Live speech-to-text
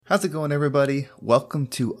How's it going, everybody? Welcome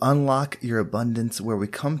to Unlock Your Abundance, where we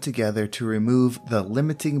come together to remove the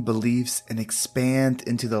limiting beliefs and expand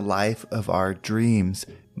into the life of our dreams.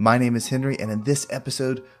 My name is Henry, and in this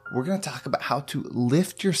episode, we're going to talk about how to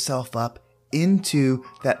lift yourself up into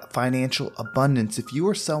that financial abundance. If you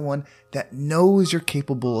are someone that knows you're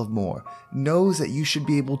capable of more, knows that you should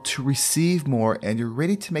be able to receive more, and you're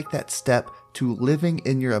ready to make that step to living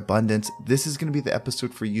in your abundance, this is going to be the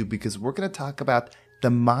episode for you, because we're going to talk about the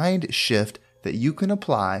mind shift that you can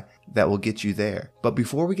apply that will get you there. But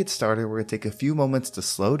before we get started, we're going to take a few moments to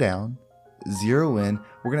slow down, zero in.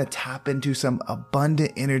 We're going to tap into some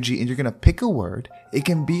abundant energy, and you're going to pick a word. It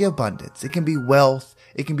can be abundance, it can be wealth,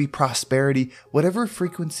 it can be prosperity, whatever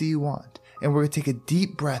frequency you want. And we're going to take a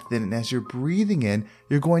deep breath in, and as you're breathing in,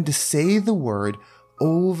 you're going to say the word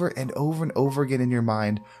over and over and over again in your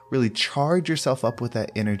mind. Really charge yourself up with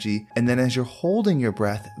that energy. And then as you're holding your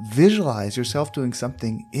breath, visualize yourself doing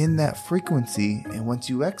something in that frequency. And once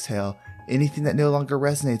you exhale, anything that no longer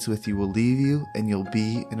resonates with you will leave you, and you'll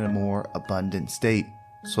be in a more abundant state.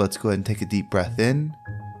 So let's go ahead and take a deep breath in.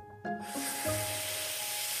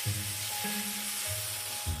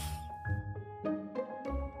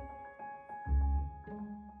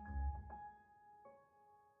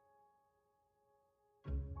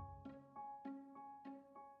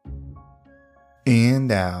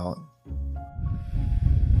 And out.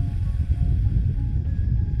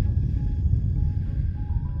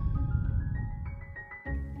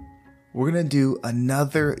 We're going to do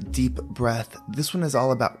another deep breath. This one is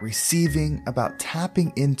all about receiving, about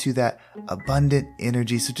tapping into that abundant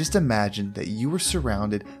energy. So just imagine that you were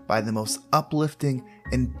surrounded by the most uplifting,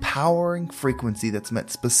 empowering frequency that's meant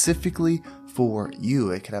specifically for you.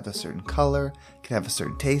 It could have a certain color, it could have a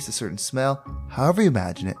certain taste, a certain smell, however you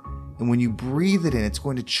imagine it. And when you breathe it in, it's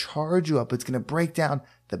going to charge you up. It's going to break down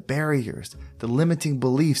the barriers, the limiting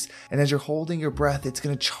beliefs. And as you're holding your breath, it's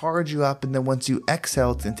going to charge you up. And then once you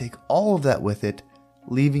exhale, it's going to take all of that with it,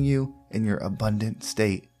 leaving you in your abundant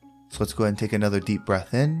state. So let's go ahead and take another deep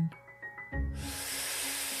breath in.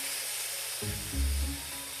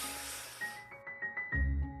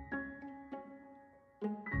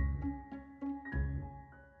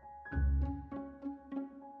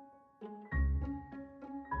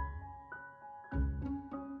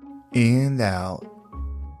 And out.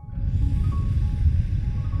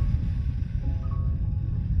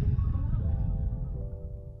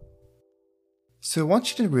 So I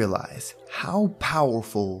want you to realize how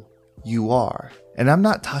powerful you are. And I'm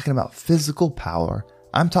not talking about physical power.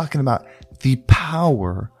 I'm talking about the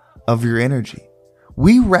power of your energy.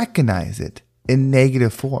 We recognize it in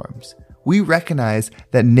negative forms. We recognize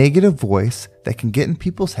that negative voice that can get in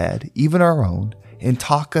people's head, even our own, and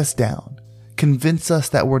talk us down. Convince us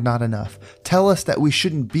that we're not enough. Tell us that we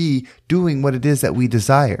shouldn't be doing what it is that we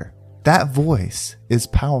desire. That voice is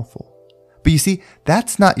powerful. But you see,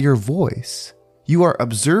 that's not your voice. You are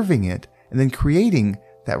observing it and then creating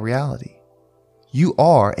that reality. You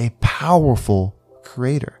are a powerful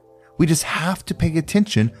creator. We just have to pay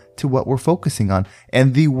attention to what we're focusing on.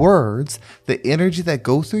 And the words, the energy that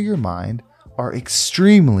go through your mind are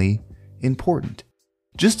extremely important.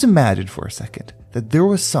 Just imagine for a second that there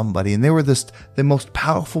was somebody, and they were the most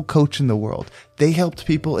powerful coach in the world. They helped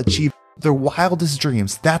people achieve their wildest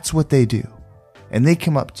dreams. That's what they do. And they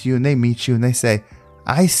come up to you and they meet you and they say,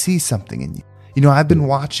 I see something in you. You know, I've been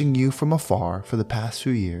watching you from afar for the past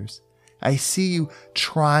few years. I see you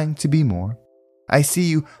trying to be more. I see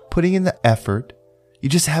you putting in the effort. You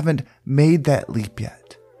just haven't made that leap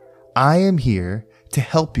yet. I am here to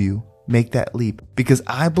help you make that leap because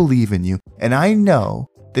I believe in you, and I know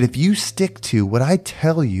that if you stick to what I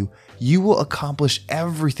tell you, you will accomplish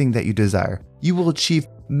everything that you desire. You will achieve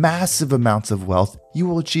massive amounts of wealth. You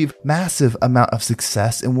will achieve massive amount of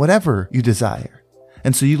success in whatever you desire.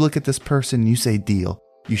 And so you look at this person and you say, deal.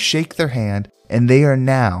 You shake their hand, and they are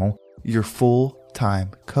now your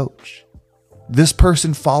full-time coach. This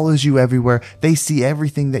person follows you everywhere. They see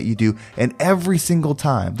everything that you do, and every single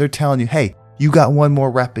time they're telling you, hey, you got one more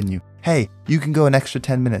rep in you. Hey, you can go an extra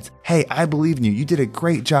 10 minutes. Hey, I believe in you. You did a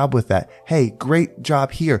great job with that. Hey, great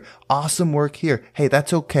job here. Awesome work here. Hey,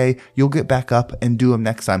 that's okay. You'll get back up and do them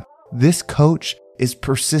next time. This coach is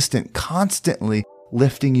persistent, constantly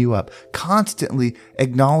lifting you up, constantly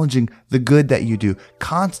acknowledging the good that you do,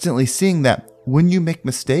 constantly seeing that when you make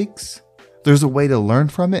mistakes, there's a way to learn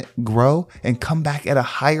from it, grow, and come back at a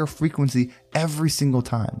higher frequency every single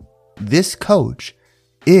time. This coach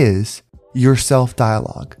is your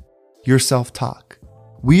self-dialogue, your self-talk.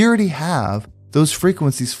 We already have those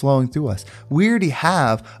frequencies flowing through us. We already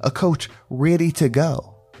have a coach ready to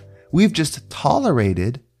go. We've just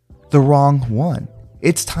tolerated the wrong one.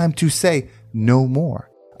 It's time to say no more.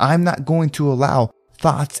 I'm not going to allow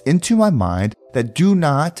thoughts into my mind that do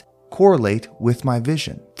not correlate with my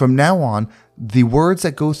vision. From now on, the words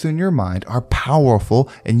that go through in your mind are powerful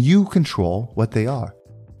and you control what they are.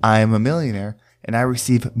 I am a millionaire and I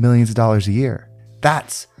receive millions of dollars a year.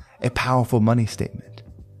 That's a powerful money statement.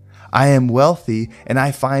 I am wealthy and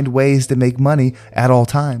I find ways to make money at all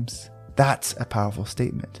times. That's a powerful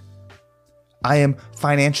statement. I am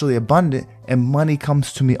financially abundant and money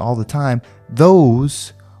comes to me all the time.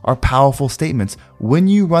 Those are powerful statements. When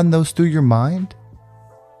you run those through your mind,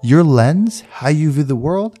 your lens, how you view the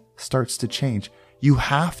world, starts to change. You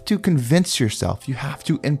have to convince yourself, you have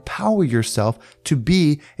to empower yourself to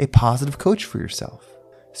be a positive coach for yourself.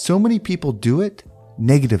 So many people do it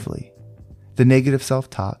negatively. The negative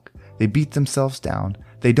self-talk, they beat themselves down,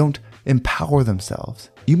 they don't empower themselves.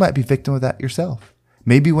 You might be a victim of that yourself.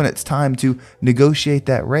 Maybe when it's time to negotiate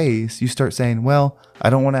that raise, you start saying, well, I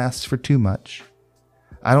don't want to ask for too much.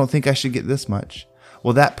 I don't think I should get this much.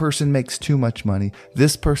 Well, that person makes too much money.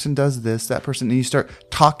 This person does this, that person. And you start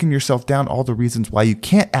talking yourself down all the reasons why you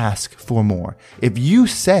can't ask for more. If you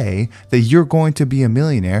say that you're going to be a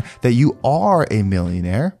millionaire, that you are a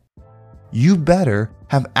millionaire, you better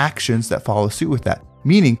have actions that follow suit with that.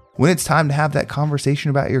 Meaning, when it's time to have that conversation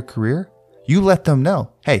about your career, you let them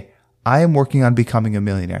know, hey, I am working on becoming a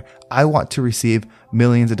millionaire. I want to receive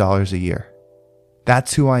millions of dollars a year.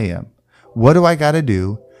 That's who I am. What do I got to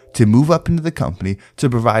do to move up into the company to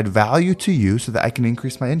provide value to you so that I can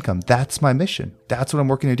increase my income? That's my mission. That's what I'm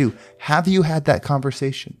working to do. Have you had that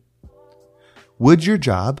conversation? Would your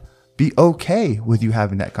job be okay with you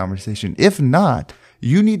having that conversation? If not,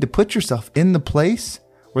 you need to put yourself in the place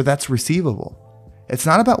where that's receivable. It's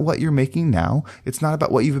not about what you're making now. It's not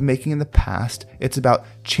about what you've been making in the past. It's about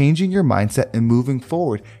changing your mindset and moving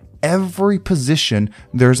forward. Every position,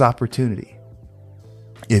 there's opportunity.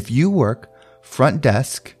 If you work front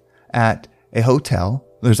desk at a hotel,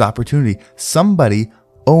 there's opportunity. Somebody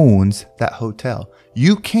owns that hotel.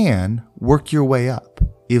 You can work your way up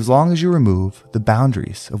as long as you remove the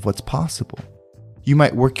boundaries of what's possible. You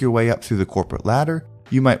might work your way up through the corporate ladder.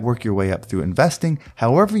 You might work your way up through investing.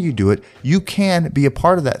 However you do it, you can be a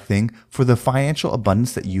part of that thing for the financial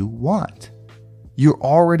abundance that you want. You're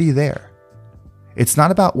already there. It's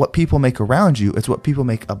not about what people make around you. It's what people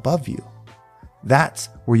make above you. That's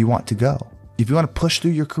where you want to go. If you want to push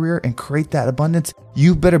through your career and create that abundance,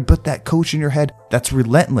 you better put that coach in your head that's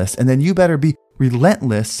relentless. And then you better be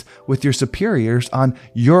relentless with your superiors on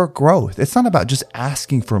your growth. It's not about just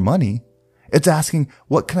asking for money. It's asking,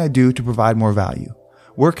 what can I do to provide more value?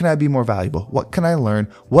 Where can I be more valuable? What can I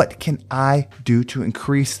learn? What can I do to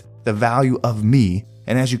increase the value of me?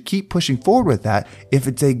 And as you keep pushing forward with that, if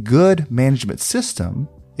it's a good management system,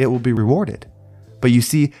 it will be rewarded. But you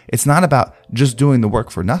see, it's not about just doing the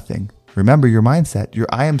work for nothing. Remember your mindset, your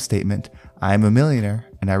I am statement. I am a millionaire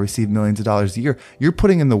and I receive millions of dollars a year. You're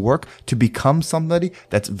putting in the work to become somebody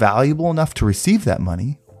that's valuable enough to receive that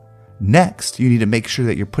money. Next, you need to make sure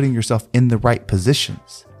that you're putting yourself in the right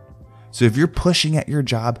positions. So if you're pushing at your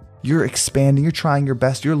job, you're expanding, you're trying your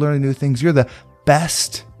best, you're learning new things, you're the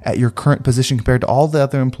best at your current position compared to all the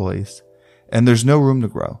other employees, and there's no room to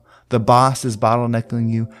grow. The boss is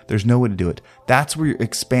bottlenecking you. There's no way to do it. That's where your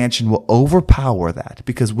expansion will overpower that.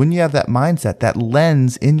 Because when you have that mindset, that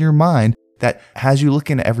lens in your mind that has you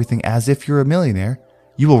looking at everything as if you're a millionaire,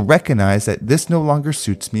 you will recognize that this no longer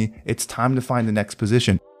suits me. It's time to find the next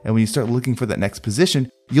position. And when you start looking for that next position,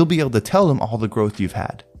 you'll be able to tell them all the growth you've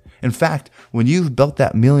had. In fact, when you've built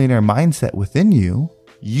that millionaire mindset within you,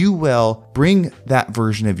 you will bring that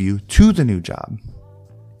version of you to the new job.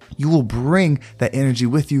 You will bring that energy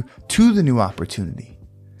with you to the new opportunity.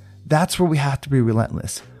 That's where we have to be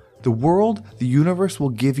relentless. The world, the universe will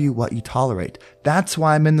give you what you tolerate. That's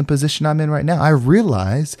why I'm in the position I'm in right now. I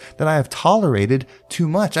realize that I have tolerated too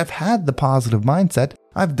much. I've had the positive mindset.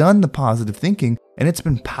 I've done the positive thinking, and it's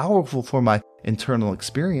been powerful for my internal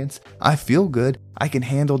experience. I feel good. I can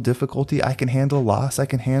handle difficulty. I can handle loss. I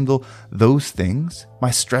can handle those things.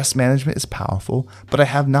 My stress management is powerful, but I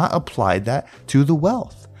have not applied that to the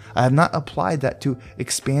wealth. I have not applied that to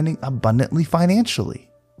expanding abundantly financially.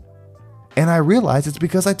 And I realize it's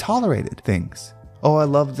because I tolerated things. Oh, I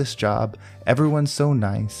love this job. Everyone's so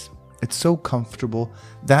nice. It's so comfortable.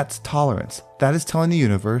 That's tolerance. That is telling the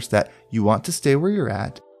universe that you want to stay where you're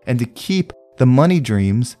at and to keep the money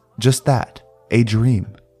dreams just that, a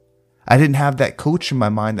dream. I didn't have that coach in my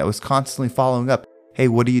mind that was constantly following up. Hey,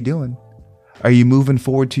 what are you doing? Are you moving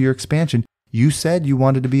forward to your expansion? You said you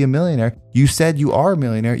wanted to be a millionaire. You said you are a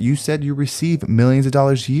millionaire. You said you receive millions of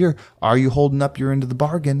dollars a year. Are you holding up your end of the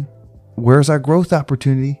bargain? Where's our growth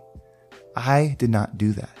opportunity? I did not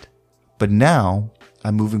do that. But now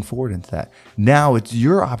I'm moving forward into that. Now it's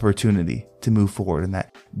your opportunity to move forward in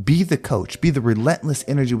that. Be the coach, be the relentless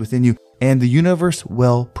energy within you, and the universe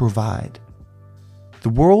will provide. The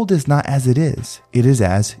world is not as it is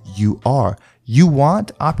as you are. You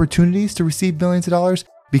want opportunities to receive millions of dollars?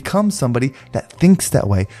 Become somebody that thinks that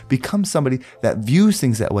way. Become somebody that views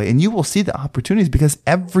things that way. And you will see the opportunities because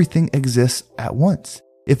everything exists at once.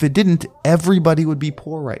 If it didn't, everybody would be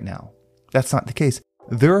poor right now. That's not the case.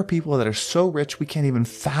 There are people that are so rich we can't even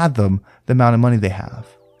fathom the amount of money they have.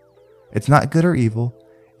 It's not good or evil.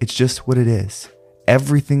 It's just what it is.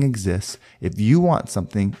 Everything exists. If you want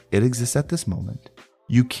something, it exists at this moment.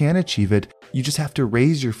 You can achieve it. You just have to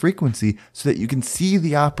raise your frequency so that you can see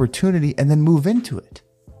the opportunity and then move into it.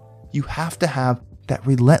 You have to have that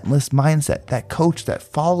relentless mindset, that coach that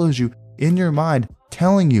follows you in your mind,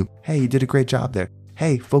 telling you, hey, you did a great job there.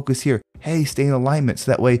 Hey, focus here. Hey, stay in alignment.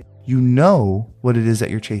 So that way you know what it is that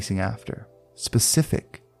you're chasing after.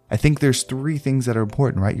 Specific. I think there's 3 things that are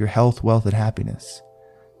important, right? Your health, wealth, and happiness.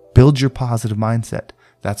 Build your positive mindset.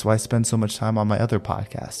 That's why I spend so much time on my other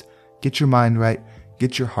podcast. Get your mind right.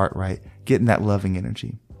 Get your heart right. Get in that loving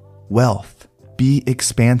energy. Wealth. Be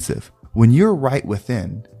expansive. When you're right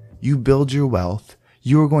within, you build your wealth,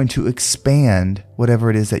 you are going to expand whatever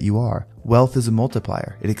it is that you are. Wealth is a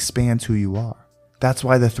multiplier. It expands who you are. That's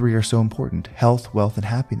why the 3 are so important. Health, wealth, and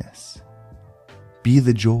happiness. Be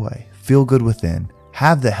the joy. Feel good within.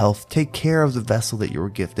 Have the health. Take care of the vessel that you were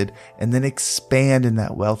gifted. And then expand in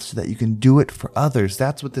that wealth so that you can do it for others.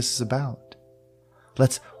 That's what this is about.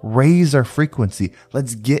 Let's raise our frequency.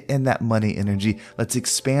 Let's get in that money energy. Let's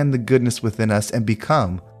expand the goodness within us and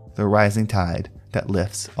become the rising tide that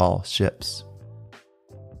lifts all ships.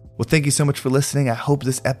 Well, thank you so much for listening. I hope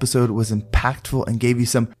this episode was impactful and gave you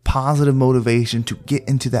some positive motivation to get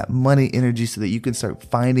into that money energy so that you can start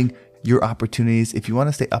finding your opportunities. If you want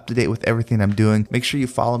to stay up to date with everything I'm doing, make sure you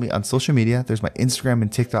follow me on social media. There's my Instagram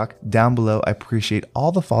and TikTok down below. I appreciate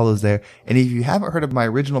all the follows there. And if you haven't heard of my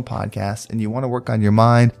original podcast and you want to work on your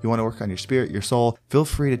mind, you want to work on your spirit, your soul, feel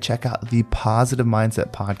free to check out the Positive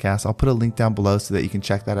Mindset Podcast. I'll put a link down below so that you can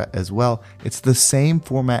check that out as well. It's the same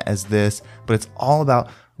format as this, but it's all about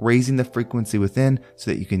raising the frequency within so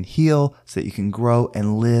that you can heal, so that you can grow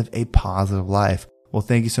and live a positive life. Well,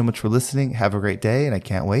 thank you so much for listening. Have a great day, and I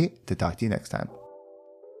can't wait to talk to you next time.